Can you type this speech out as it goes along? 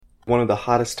One of the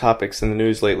hottest topics in the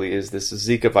news lately is this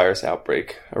Zika virus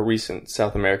outbreak, a recent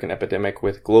South American epidemic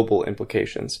with global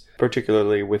implications,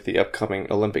 particularly with the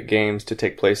upcoming Olympic Games to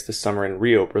take place this summer in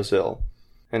Rio, Brazil.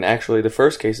 And actually, the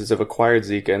first cases of acquired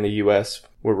Zika in the U.S.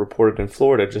 were reported in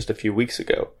Florida just a few weeks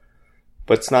ago.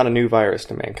 But it's not a new virus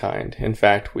to mankind. In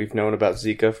fact, we've known about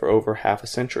Zika for over half a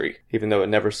century, even though it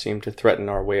never seemed to threaten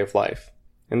our way of life.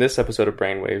 In this episode of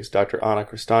BrainWaves, Dr. Anna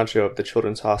Cristancio of the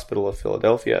Children's Hospital of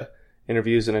Philadelphia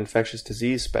interviews an infectious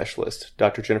disease specialist,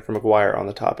 Dr. Jennifer McGuire, on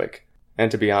the topic.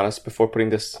 And to be honest, before putting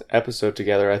this episode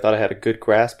together, I thought I had a good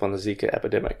grasp on the Zika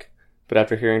epidemic. But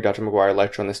after hearing Dr. McGuire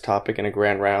lecture on this topic in a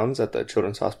grand rounds at the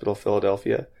Children's Hospital of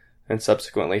Philadelphia, and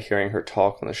subsequently hearing her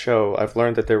talk on the show, I've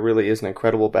learned that there really is an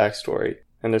incredible backstory,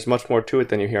 and there's much more to it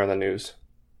than you hear on the news.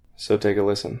 So take a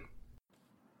listen.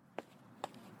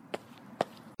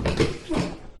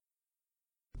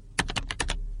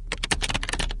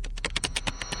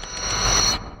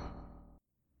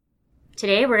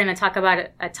 Today we're going to talk about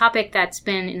a topic that's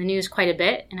been in the news quite a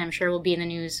bit, and I'm sure will be in the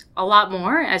news a lot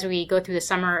more as we go through the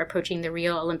summer approaching the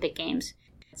Rio Olympic Games.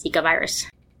 Zika virus.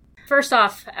 First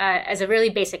off, as a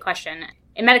really basic question,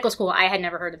 in medical school I had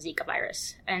never heard of Zika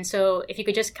virus. And so if you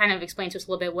could just kind of explain to us a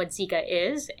little bit what Zika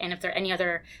is, and if there are any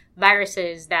other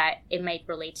viruses that it might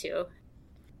relate to.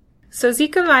 So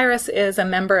Zika virus is a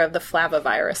member of the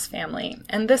flavivirus family,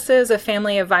 and this is a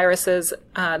family of viruses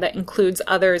that includes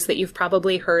others that you've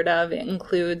probably heard of. It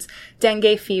includes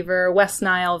dengue fever, West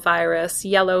Nile virus,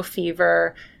 yellow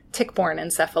fever, tick-borne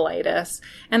encephalitis,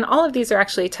 and all of these are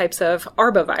actually types of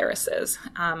arboviruses.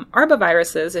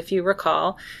 Arboviruses, if you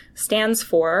recall, stands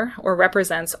for or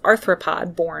represents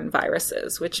arthropod-borne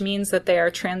viruses, which means that they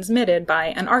are transmitted by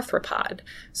an arthropod,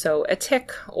 so a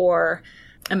tick or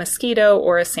a mosquito,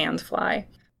 or a sandfly.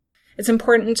 It's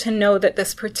important to know that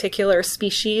this particular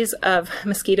species of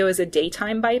mosquito is a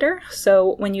daytime biter.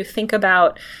 So when you think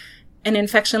about an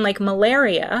infection like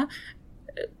malaria,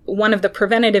 one of the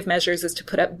preventative measures is to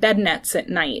put up bed nets at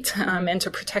night and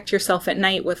to protect yourself at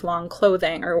night with long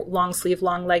clothing or long sleeve,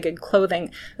 long-legged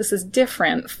clothing. This is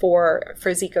different for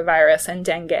Zika virus and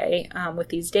dengue with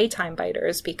these daytime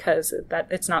biters because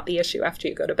it's not the issue after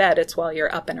you go to bed. It's while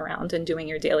you're up and around and doing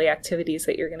your daily activities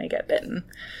that you're going to get bitten.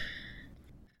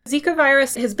 Zika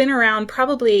virus has been around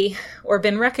probably or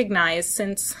been recognized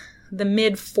since the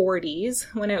mid-40s,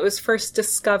 when it was first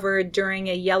discovered during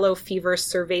a yellow fever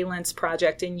surveillance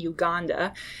project in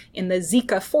Uganda in the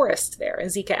Zika forest there.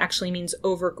 Zika actually means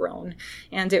overgrown.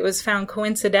 And it was found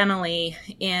coincidentally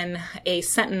in a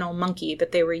sentinel monkey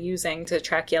that they were using to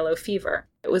track yellow fever.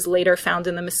 It was later found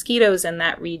in the mosquitoes in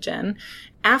that region.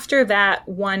 After that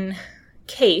one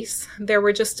case, there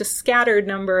were just a scattered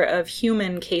number of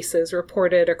human cases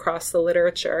reported across the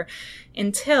literature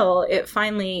until it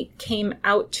finally came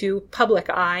out to public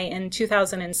eye in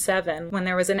 2007 when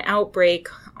there was an outbreak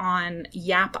on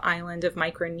Yap Island of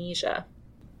Micronesia.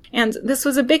 And this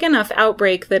was a big enough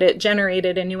outbreak that it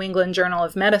generated a New England Journal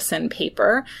of Medicine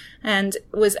paper and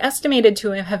was estimated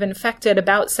to have infected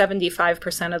about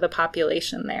 75% of the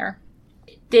population there.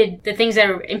 Did the things that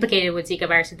are implicated with Zika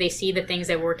virus, did they see the things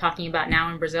that we're talking about now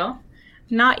in Brazil?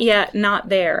 Not yet, not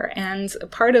there. And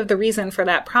part of the reason for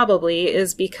that probably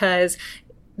is because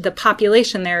the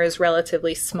population there is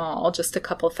relatively small, just a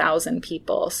couple thousand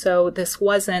people. So this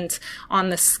wasn't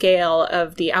on the scale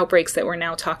of the outbreaks that we're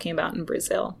now talking about in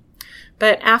Brazil.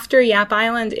 But after Yap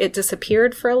Island, it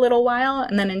disappeared for a little while,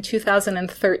 and then in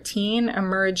 2013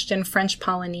 emerged in French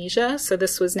Polynesia. So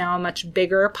this was now a much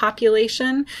bigger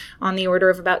population, on the order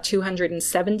of about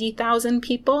 270,000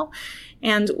 people.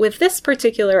 And with this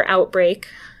particular outbreak,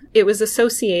 it was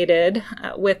associated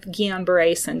with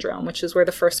Guillain-Barré syndrome, which is where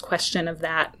the first question of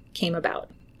that came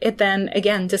about. It then,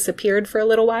 again, disappeared for a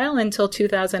little while until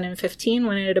 2015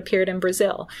 when it appeared in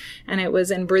Brazil. And it was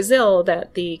in Brazil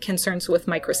that the concerns with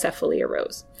microcephaly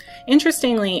arose.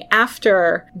 Interestingly,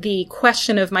 after the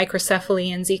question of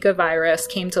microcephaly and Zika virus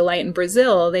came to light in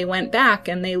Brazil, they went back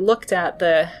and they looked at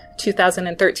the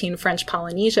 2013 French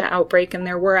Polynesia outbreak, and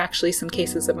there were actually some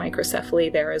cases of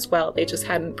microcephaly there as well. They just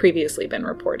hadn't previously been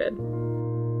reported.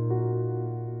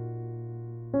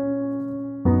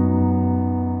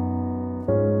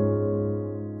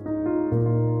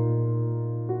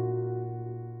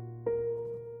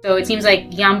 So it seems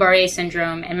like Guillain-Barré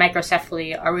syndrome and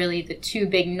microcephaly are really the two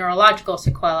big neurological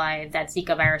sequelae that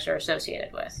Zika virus are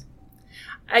associated with.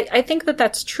 I think that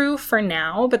that's true for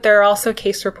now, but there are also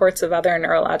case reports of other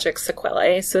neurologic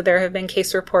sequelae. So there have been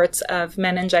case reports of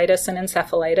meningitis and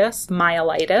encephalitis,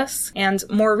 myelitis, and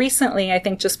more recently, I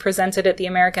think just presented at the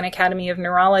American Academy of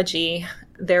Neurology,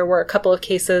 there were a couple of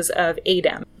cases of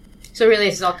ADEM. So really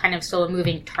this is all kind of still a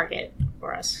moving target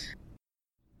for us.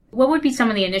 what would be some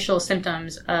of the initial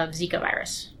symptoms of Zika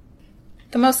virus?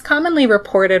 The most commonly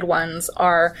reported ones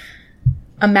are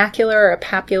a macular or a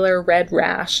papular red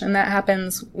rash, and that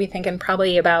happens, we think, in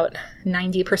probably about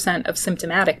 90% of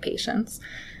symptomatic patients.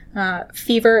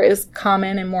 Fever is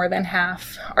common in more than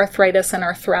half. Arthritis and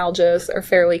arthralgias are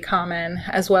fairly common,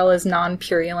 as well as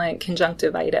non-purulent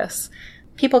conjunctivitis.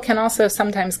 People can also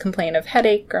sometimes complain of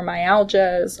headache or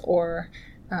myalgias or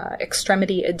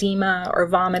extremity edema or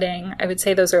vomiting. I would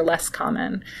say those are less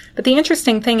common. But the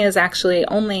interesting thing is actually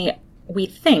only we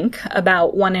think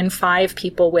about 1 in 5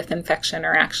 people with infection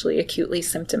are actually acutely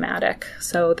symptomatic.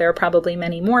 So there are probably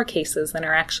many more cases than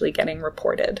are actually getting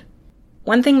reported.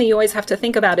 One thing that you always have to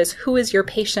think about is who is your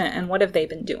patient and what have they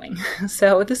been doing?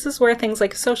 So this is where things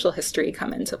like social history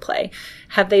come into play.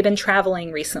 Have they been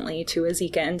traveling recently to a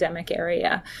Zika endemic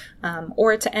area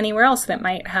or to anywhere else that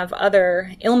might have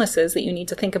other illnesses that you need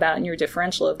to think about in your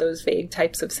differential of those vague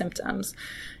types of symptoms?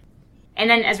 And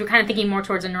then as we're kind of thinking more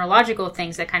towards the neurological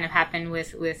things that kind of happen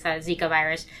with Zika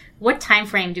virus, what time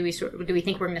frame do we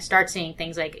think we're going to start seeing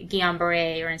things like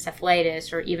Guillain-Barré or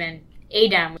encephalitis or even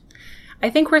ADEM? I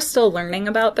think we're still learning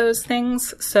about those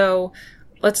things. So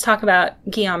let's talk about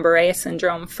Guillain-Barré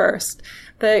syndrome first.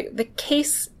 The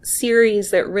case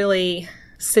series that really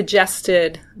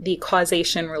suggested the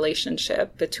causation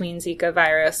relationship between Zika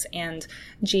virus and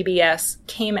GBS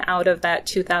came out of that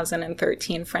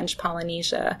 2013 French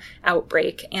Polynesia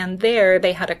outbreak. And there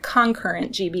they had a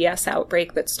concurrent GBS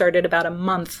outbreak that started about a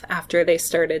month after they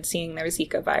started seeing their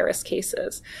Zika virus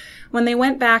cases. When they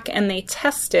went back and they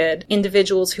tested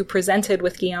individuals who presented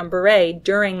with Guillain-Barré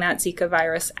during that Zika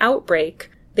virus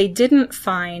outbreak, they didn't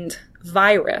find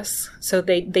virus. So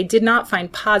they did not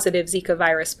find positive Zika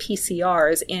virus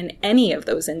PCRs in any of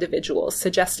those individuals,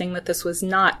 suggesting that this was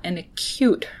not an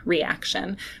acute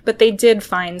reaction. But they did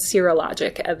find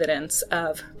serologic evidence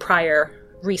of prior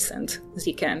recent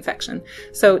Zika infection.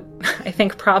 So I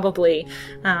think probably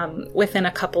within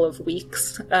a couple of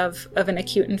weeks of an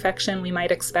acute infection, we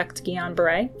might expect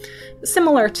Guillain-Barré,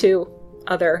 similar to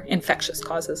other infectious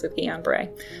causes of Guillain-Barré.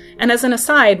 And as an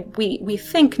aside, we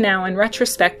think now in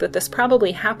retrospect that this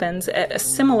probably happens at a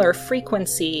similar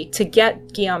frequency to get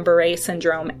Guillain-Barré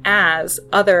syndrome as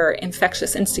other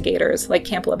infectious instigators like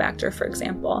Campylobacter, for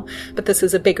example. But this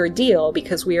is a bigger deal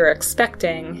because we are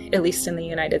expecting, at least in the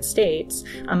United States,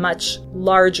 a much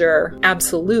larger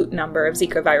absolute number of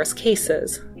Zika virus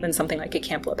cases than something like a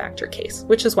Campylobacter case,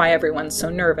 which is why everyone's so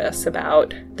nervous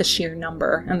about the sheer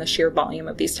number and the sheer volume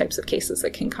of these types of cases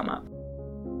that can come up.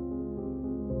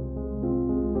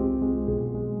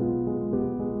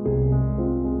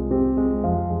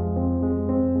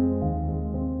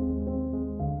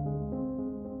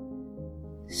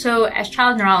 So as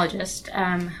child neurologists,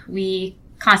 we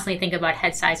constantly think about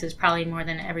head sizes probably more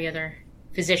than every other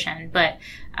physician. But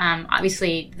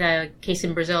obviously the case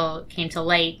in Brazil came to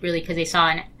light really because they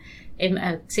saw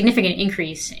a significant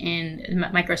increase in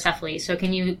microcephaly. So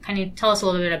can you kind of tell us a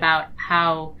little bit about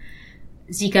how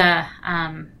Zika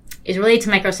is related to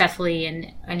microcephaly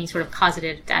and any sort of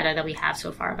causative data that we have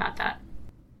so far about that?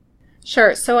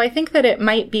 Sure. So I think that it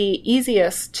might be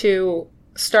easiest to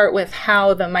start with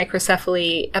how the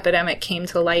microcephaly epidemic came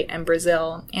to light in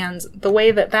Brazil. And the way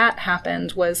that that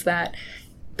happened was that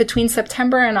between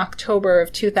September and October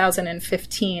of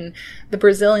 2015, the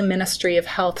Brazilian Ministry of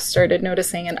Health started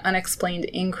noticing an unexplained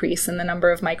increase in the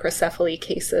number of microcephaly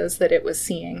cases that it was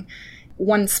seeing.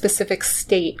 One specific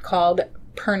state called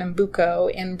Pernambuco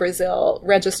in Brazil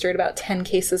registered about 10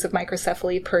 cases of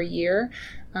microcephaly per year.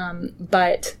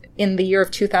 But in the year of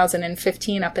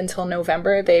 2015, up until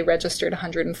November, they registered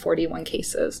 141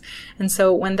 cases. And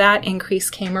so when that increase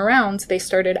came around, they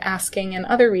started asking in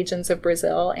other regions of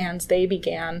Brazil, and they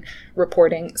began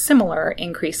reporting similar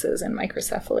increases in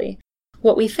microcephaly.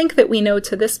 What we think that we know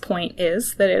to this point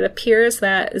is that it appears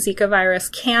that Zika virus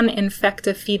can infect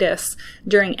a fetus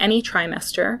during any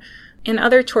trimester. In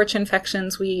other torch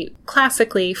infections, we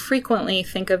classically frequently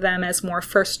think of them as more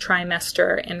first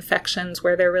trimester infections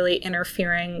where they're really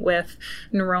interfering with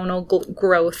neuronal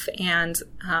growth and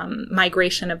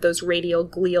migration of those radial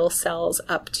glial cells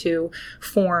up to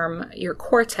form your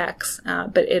cortex.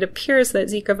 But it appears that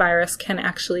Zika virus can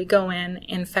actually go in,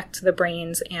 infect the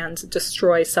brains, and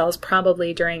destroy cells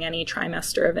probably during any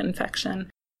trimester of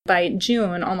infection. By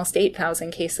June, almost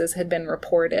 8,000 cases had been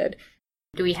reported.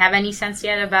 Do we have any sense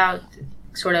yet about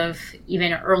sort of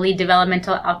even early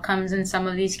developmental outcomes in some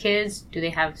of these kids? Do they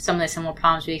have some of the similar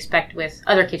problems we expect with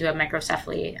other kids who have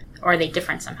microcephaly, or are they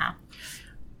different somehow?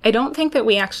 I don't think that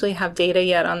we actually have data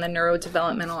yet on the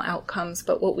neurodevelopmental outcomes,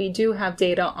 but what we do have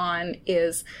data on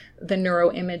is the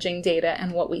neuroimaging data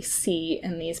and what we see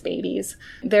in these babies.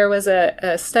 There was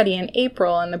a study in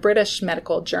April in the British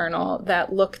Medical Journal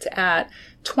that looked at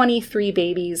 23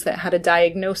 babies that had a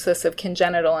diagnosis of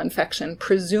congenital infection,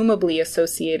 presumably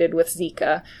associated with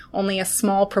Zika. Only a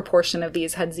small proportion of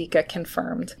these had Zika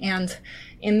confirmed. And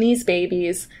in these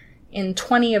babies, in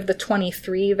 20 of the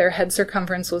 23, their head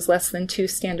circumference was less than 2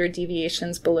 standard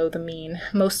deviations below the mean.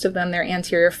 Most of them, their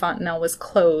anterior fontanelle was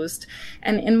closed.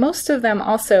 And in most of them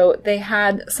also, they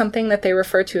had something that they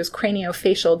refer to as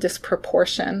craniofacial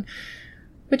disproportion,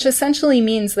 which essentially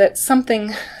means that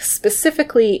something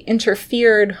specifically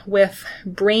interfered with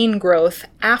brain growth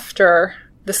after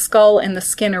the skull and the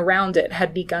skin around it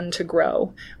had begun to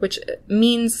grow, which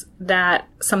means that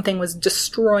something was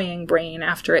destroying brain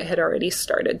after it had already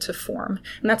started to form.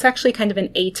 And that's actually kind of an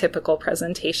atypical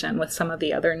presentation with some of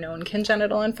the other known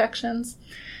congenital infections.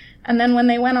 And then when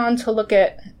they went on to look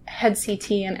at head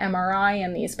CT and MRI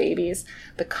in these babies,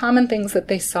 the common things that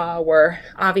they saw were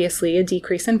obviously a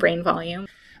decrease in brain volume,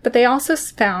 but they also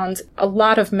found a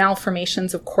lot of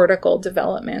malformations of cortical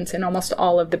development in almost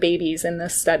all of the babies in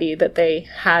this study that they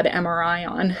had MRI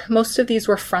on. Most of these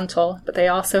were frontal, but they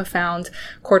also found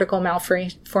cortical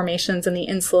malformations in the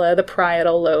insula, the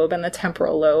parietal lobe, and the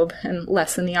temporal lobe, and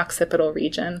less in the occipital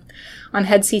region. On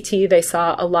head CT, they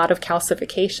saw a lot of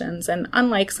calcifications, and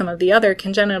unlike some of the other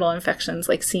congenital infections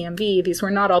like CMV, these were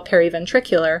not all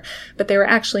periventricular, but they were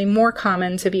actually more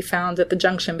common to be found at the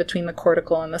junction between the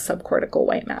cortical and the subcortical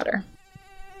white matter.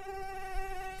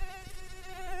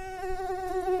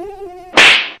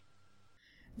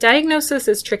 Diagnosis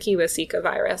is tricky with Zika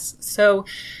virus. So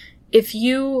if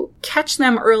you catch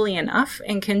them early enough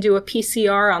and can do a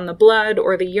PCR on the blood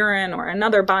or the urine or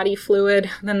another body fluid,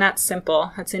 then that's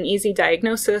simple. That's an easy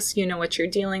diagnosis. You know what you're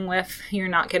dealing with. You're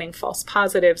not getting false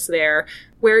positives there.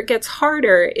 Where it gets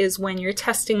harder is when you're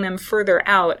testing them further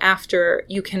out after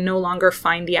you can no longer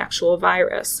find the actual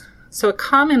virus. So a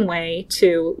common way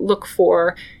to look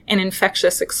for an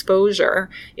infectious exposure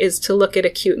is to look at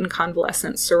acute and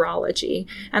convalescent serology,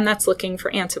 and that's looking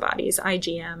for antibodies,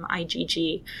 IgM,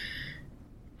 IgG.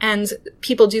 And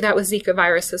people do that with Zika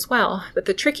virus as well. But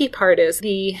the tricky part is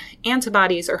the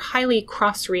antibodies are highly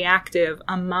cross-reactive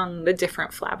among the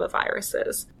different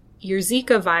flaviviruses. Your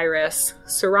Zika virus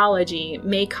serology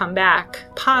may come back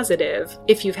positive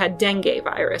if you've had dengue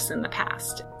virus in the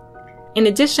past. In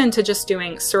addition to just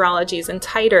doing serologies and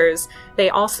titers, they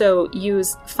also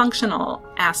use functional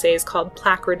assays called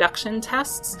plaque reduction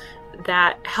tests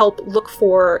that help look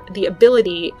for the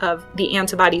ability of the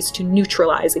antibodies to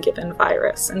neutralize a given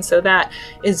virus. And so that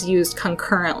is used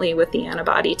concurrently with the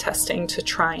antibody testing to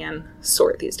try and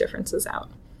sort these differences out.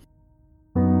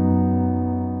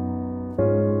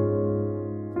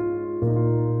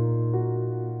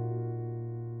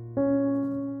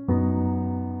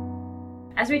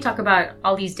 As we talk about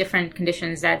all these different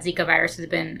conditions that Zika virus has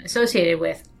been associated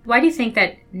with, why do you think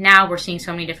that now we're seeing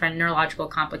so many different neurological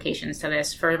complications to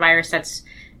this for a virus that's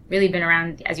really been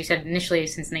around, as you said, initially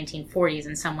since the 1940s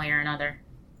in some way or another?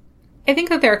 I think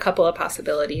that there are a couple of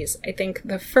possibilities. I think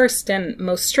the first and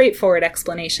most straightforward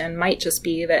explanation might just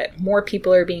be that more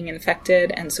people are being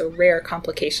infected, and so rare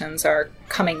complications are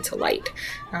coming to light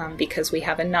because we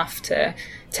have enough to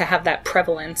have that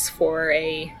prevalence for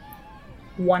a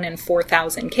 1 in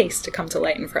 4,000 case to come to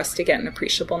light and for us to get an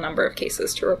appreciable number of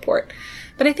cases to report.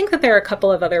 But I think that there are a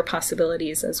couple of other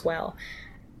possibilities as well.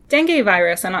 Dengue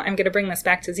virus, and I'm going to bring this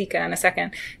back to Zika in a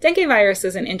second. Dengue virus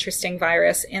is an interesting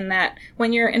virus in that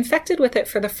when you're infected with it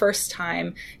for the first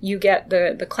time, you get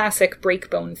the classic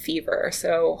breakbone fever.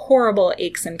 So horrible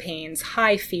aches and pains,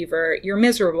 high fever, you're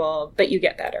miserable, but you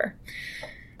get better.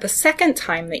 The second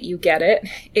time that you get it,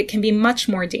 it can be much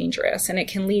more dangerous, and it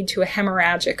can lead to a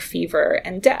hemorrhagic fever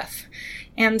and death.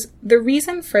 And the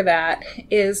reason for that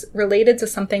is related to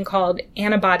something called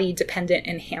antibody-dependent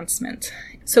enhancement.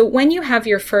 So when you have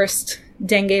your first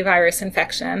dengue virus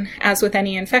infection, as with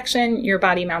any infection, your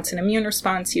body mounts an immune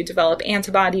response, you develop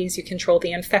antibodies, you control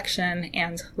the infection,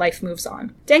 and life moves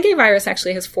on. Dengue virus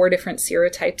actually has 4 different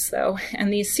serotypes, though,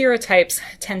 and these serotypes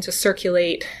tend to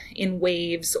circulate in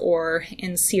waves or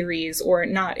in series or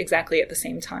not exactly at the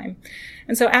same time.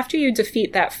 And so after you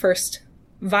defeat that first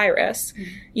virus,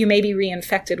 you may be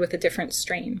reinfected with a different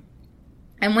strain.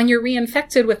 And when you're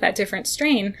reinfected with that different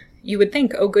strain, you would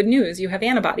think, oh, good news, you have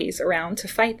antibodies around to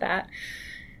fight that.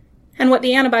 And what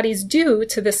the antibodies do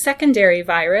to the secondary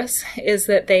virus is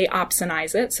that they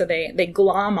opsonize it, so they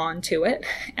glom onto it,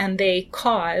 and they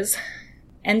cause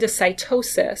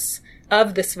endocytosis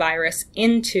of this virus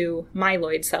into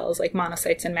myeloid cells like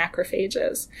monocytes and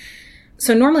macrophages.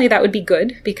 So normally that would be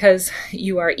good because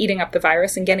you are eating up the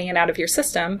virus and getting it out of your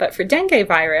system. But for dengue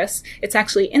virus, it's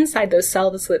actually inside those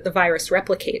cells that the virus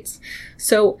replicates.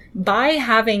 So by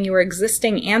having your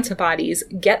existing antibodies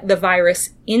get the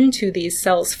virus into these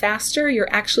cells faster,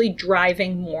 you're actually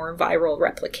driving more viral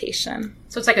replication.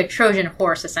 So it's like a Trojan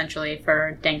horse, essentially,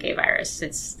 for dengue virus.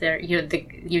 It's there. You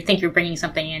think you're bringing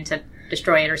something in to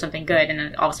destroy it or something good, and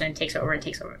then all of a sudden it takes over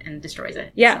and destroys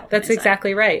it. Yeah, that's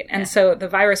exactly right. And so the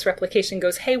virus replication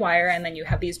goes haywire, and then you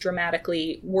have these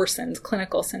dramatically worsened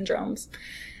clinical syndromes.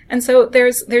 And so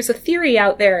there's a theory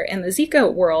out there in the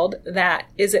Zika world that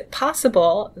is it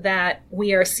possible that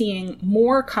we are seeing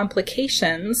more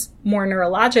complications, more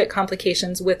neurologic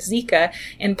complications with Zika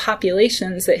in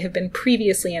populations that have been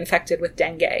previously infected with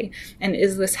dengue? And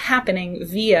is this happening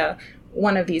via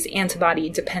one of these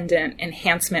antibody-dependent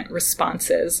enhancement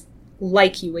responses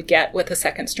like you would get with a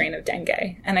second strain of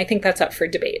dengue? And I think that's up for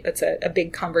debate. That's a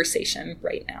big conversation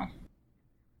right now.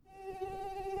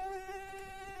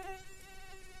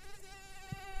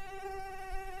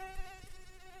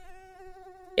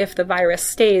 If the virus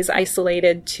stays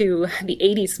isolated to the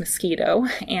Aedes mosquito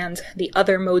and the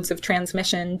other modes of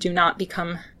transmission do not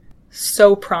become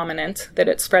so prominent that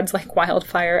it spreads like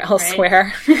wildfire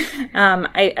elsewhere,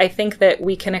 right. I think that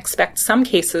we can expect some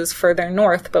cases further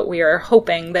north, but we are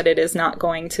hoping that it is not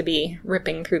going to be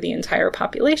ripping through the entire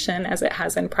population as it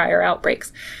has in prior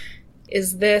outbreaks.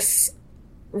 Is this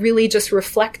really just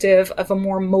reflective of a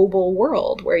more mobile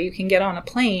world where you can get on a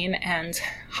plane and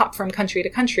hop from country to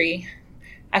country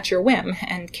at your whim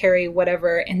and carry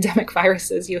whatever endemic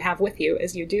viruses you have with you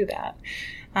as you do that?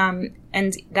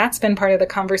 And that's been part of the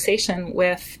conversation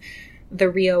with the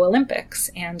Rio Olympics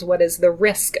and what is the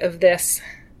risk of this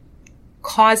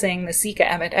causing the Zika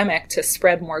epidemic to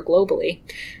spread more globally.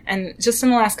 And just in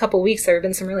the last couple of weeks, there have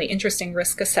been some really interesting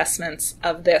risk assessments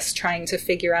of this, trying to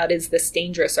figure out, is this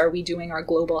dangerous? Are we doing our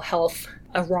global health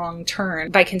a wrong turn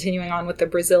by continuing on with the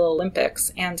Brazil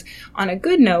Olympics? And on a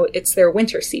good note, it's their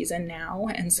winter season now.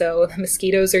 And so the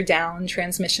mosquitoes are down,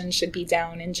 transmission should be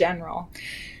down in general.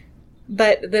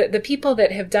 But the people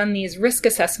that have done these risk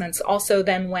assessments also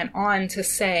then went on to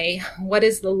say, what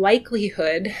is the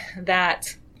likelihood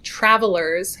that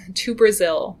travelers to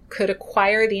Brazil could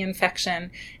acquire the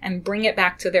infection and bring it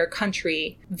back to their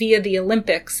country via the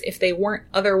Olympics if they weren't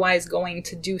otherwise going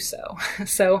to do so?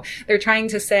 So they're trying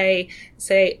to say,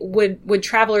 would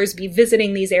travelers be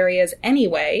visiting these areas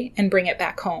anyway and bring it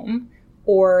back home?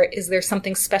 Or is there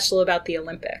something special about the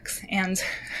Olympics? And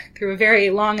through a very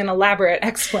long and elaborate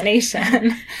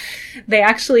explanation, they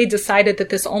actually decided that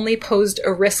this only posed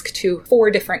a risk to 4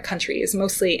 different countries,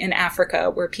 mostly in Africa,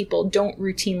 where people don't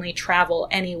routinely travel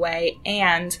anyway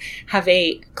and have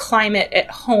a climate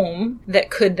at home that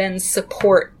could then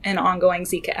support an ongoing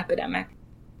Zika epidemic.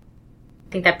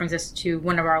 I think that brings us to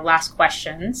one of our last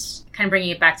questions, kind of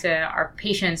bringing it back to our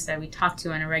patients that we talk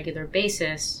to on a regular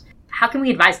basis. How can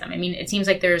we advise them? I mean, it seems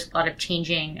like there's a lot of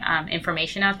changing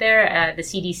information out there. The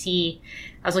CDC,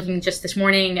 I was looking just this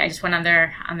morning, I just went on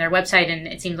their website, and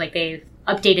it seems like they've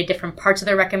updated different parts of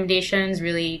their recommendations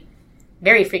really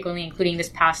very frequently, including this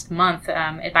past month,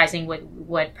 advising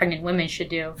what pregnant women should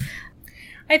do.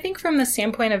 I think from the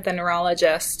standpoint of the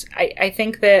neurologist, I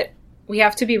think that we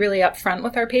have to be really upfront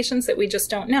with our patients that we just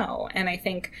don't know. And I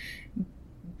think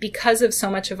because of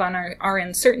so much of our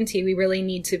uncertainty, we really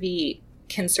need to be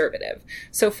conservative.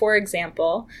 So for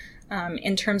example,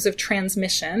 in terms of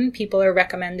transmission, people are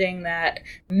recommending that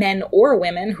men or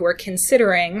women who are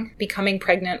considering becoming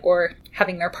pregnant or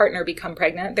having their partner become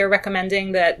pregnant, they're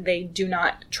recommending that they do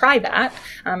not try that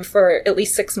for at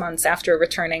least 6 months after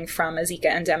returning from a Zika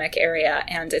endemic area.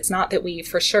 And it's not that we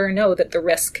for sure know that the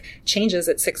risk changes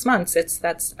at 6 months.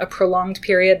 That's a prolonged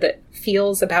period that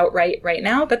feels about right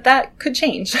now, but that could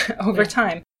change over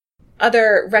time.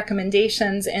 Other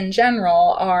recommendations in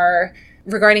general are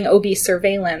regarding OB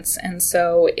surveillance. And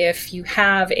so if you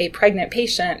have a pregnant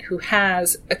patient who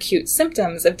has acute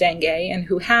symptoms of dengue and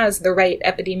who has the right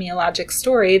epidemiologic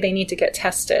story, they need to get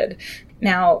tested.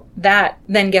 Now, that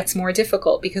then gets more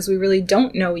difficult because we really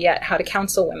don't know yet how to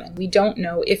counsel women. We don't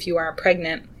know if you are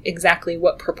pregnant exactly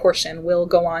what proportion will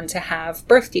go on to have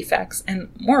birth defects. And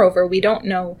moreover, we don't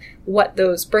know what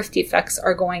those birth defects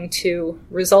are going to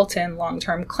result in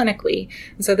long-term clinically.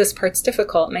 And so this part's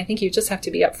difficult. And I think you just have to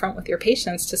be upfront with your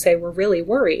patients to say, we're really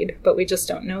worried, but we just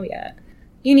don't know yet.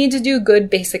 You need to do good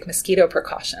basic mosquito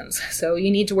precautions. So you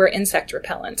need to wear insect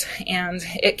repellent, and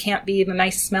it can't be the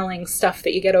nice smelling stuff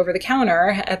that you get over the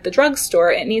counter at the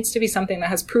drugstore. It needs to be something that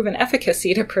has proven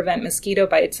efficacy to prevent mosquito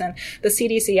bites. And the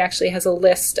CDC actually has a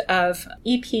list of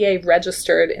EPA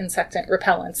registered insectant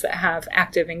repellents that have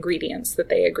active ingredients that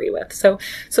they agree with. So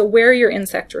wear your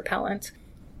insect repellent.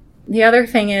 The other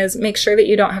thing is make sure that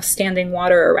you don't have standing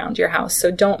water around your house.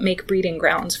 So don't make breeding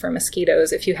grounds for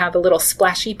mosquitoes. If you have a little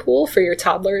splashy pool for your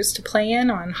toddlers to play in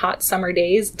on hot summer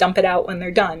days, dump it out when they're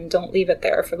done. Don't leave it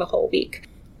there for the whole week.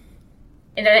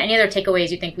 Are there any other takeaways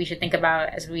you think we should think about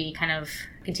as we kind of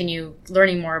continue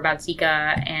learning more about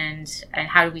Zika, and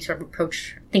how do we sort of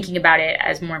approach thinking about it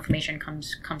as more information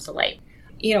comes to light?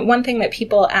 One thing that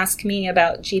people ask me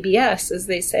about GBS is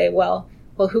they say, well,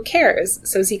 who cares?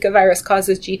 So Zika virus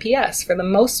causes GPS. For the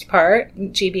most part,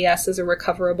 GBS is a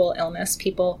recoverable illness.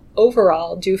 People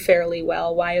overall do fairly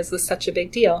well. Why is this such a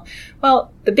big deal?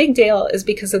 Well, the big deal is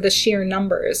because of the sheer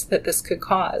numbers that this could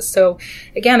cause. So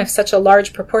again, if such a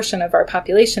large proportion of our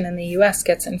population in the US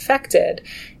gets infected,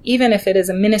 even if it is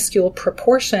a minuscule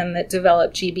proportion that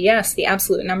develop GBS, the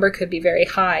absolute number could be very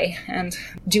high. And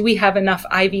do we have enough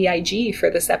IVIG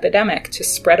for this epidemic to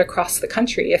spread across the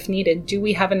country if needed? Do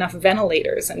we have enough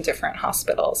ventilators in different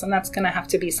hospitals? And that's going to have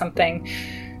to be something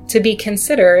to be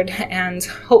considered and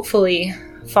hopefully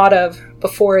thought of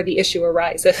before the issue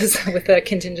arises with a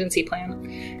contingency plan.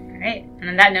 All right. And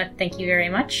on that note, thank you very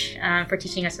much for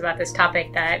teaching us about this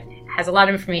topic that has a lot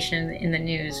of information in the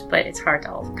news, but it's hard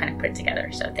to all kind of put it together.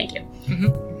 So thank you. Mm-hmm.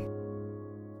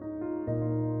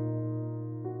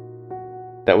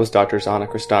 That was Drs. Anna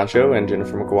Cristancho and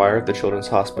Jennifer McGuire at the Children's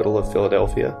Hospital of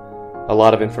Philadelphia. A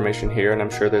lot of information here, and I'm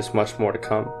sure there's much more to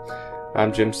come.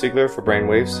 I'm Jim Siegler for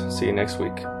BrainWaves. See you next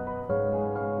week.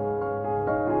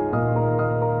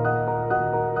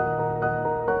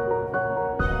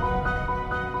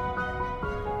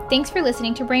 Thanks for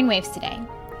listening to BrainWaves today.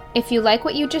 If you like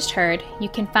what you just heard, you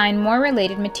can find more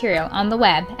related material on the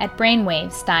web at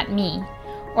brainwaves.me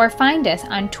or find us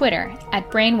on Twitter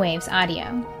at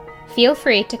brainwavesaudio. Feel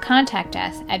free to contact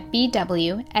us at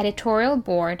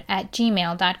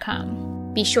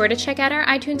bweditorialboard@gmail.com. Be sure to check out our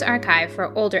iTunes archive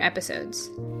for older episodes.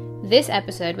 This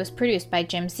episode was produced by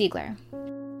Jim Siegler.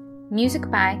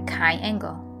 Music by Kai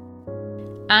Engel.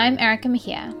 I'm Erica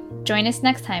Mejia. Join us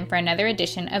next time for another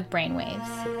edition of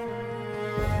BrainWaves.